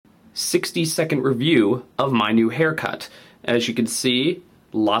60-second review of my new haircut. As you can see,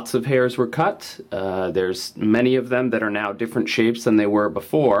 lots of hairs were cut. There's many of them that are now different shapes than they were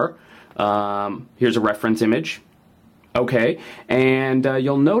before. Here's a reference image. Okay, and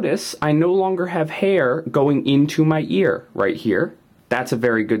you'll notice I no longer have hair going into my ear right here. That's a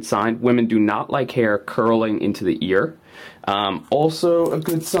very good sign. Women do not like hair curling into the ear. Also a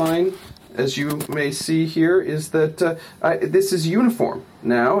good sign, as you may see here, is that this is uniform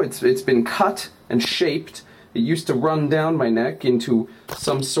now. It's been cut and shaped. It used to run down my neck into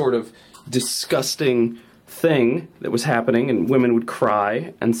some sort of disgusting thing that was happening, and women would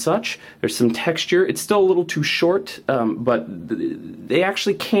cry and such. There's some texture. It's still a little too short, but they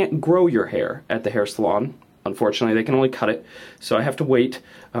actually can't grow your hair at the hair salon. Unfortunately, they can only cut it, so I have to wait.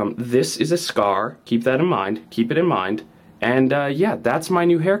 This is a scar. Keep that in mind. Keep it in mind. And yeah, that's my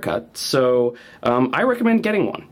new haircut. So I recommend getting one.